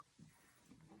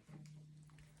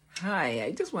Hi,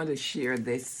 I just want to share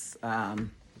this,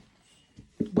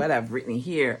 what I've written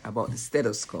here about the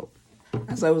stethoscope.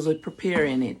 As I was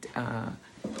preparing it,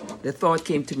 the thought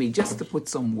came to me just to put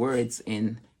some words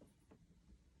in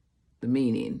the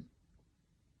meaning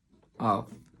of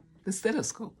the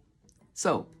stethoscope.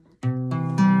 So,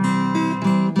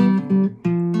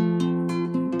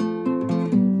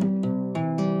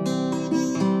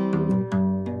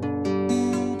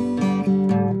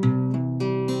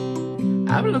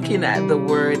 I'm looking at the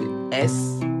word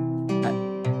S,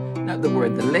 not the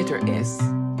word, the letter S,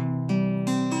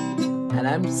 and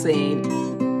I'm saying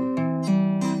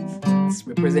it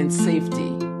represents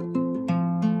safety.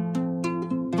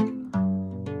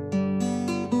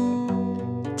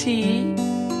 T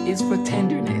is for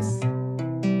tenderness.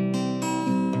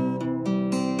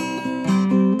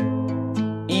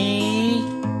 E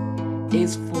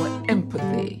is for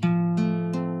empathy.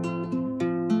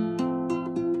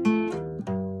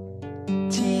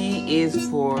 T is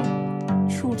for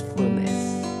truthfulness.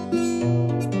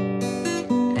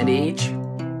 And H,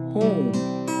 home.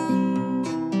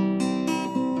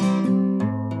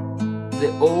 The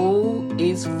O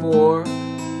is for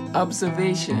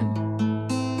observation.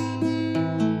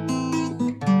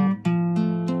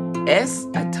 S,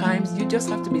 at times you just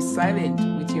have to be silent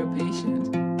with your patient.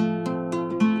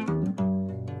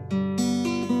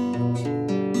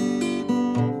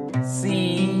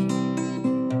 C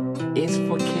is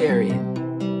for caring.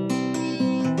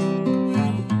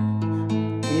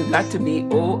 You've got to be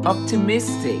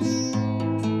optimistic.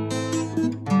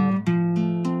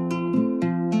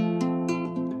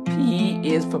 P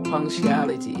is for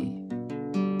punctuality.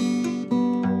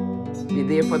 Be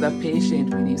there for the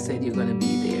patient when you said you're going to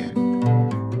be there.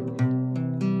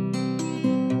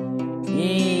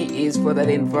 E is for that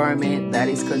environment that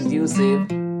is conducive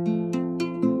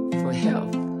for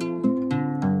health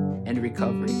and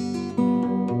recovery.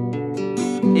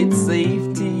 It's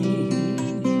safety.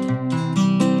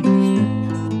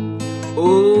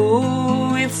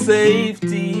 Oh, it's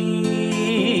safety.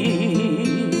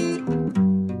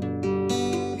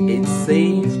 It's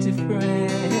safety,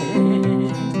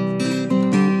 friend.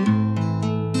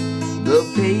 The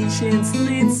patients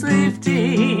need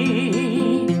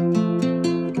safety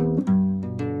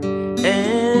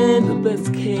and the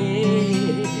best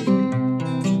care.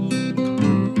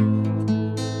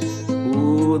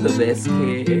 Oh, the best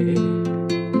care.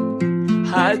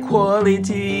 High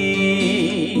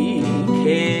quality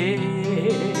care.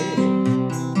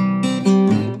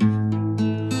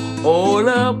 All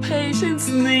our patients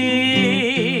need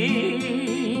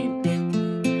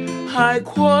high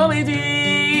quality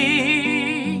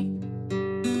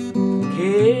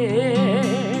care.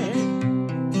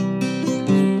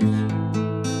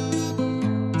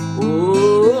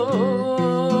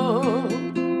 Oh,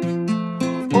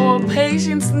 all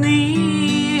patients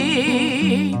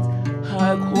need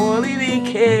high quality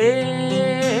care.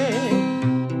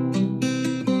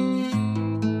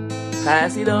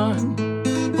 Pass it on.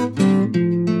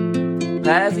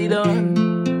 Pass it on.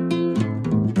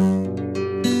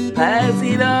 Pass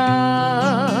it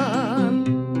on.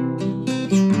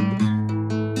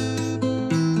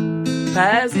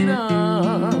 Pass it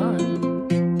on.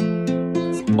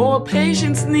 All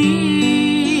patients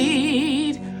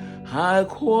need high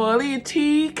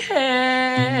quality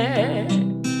care.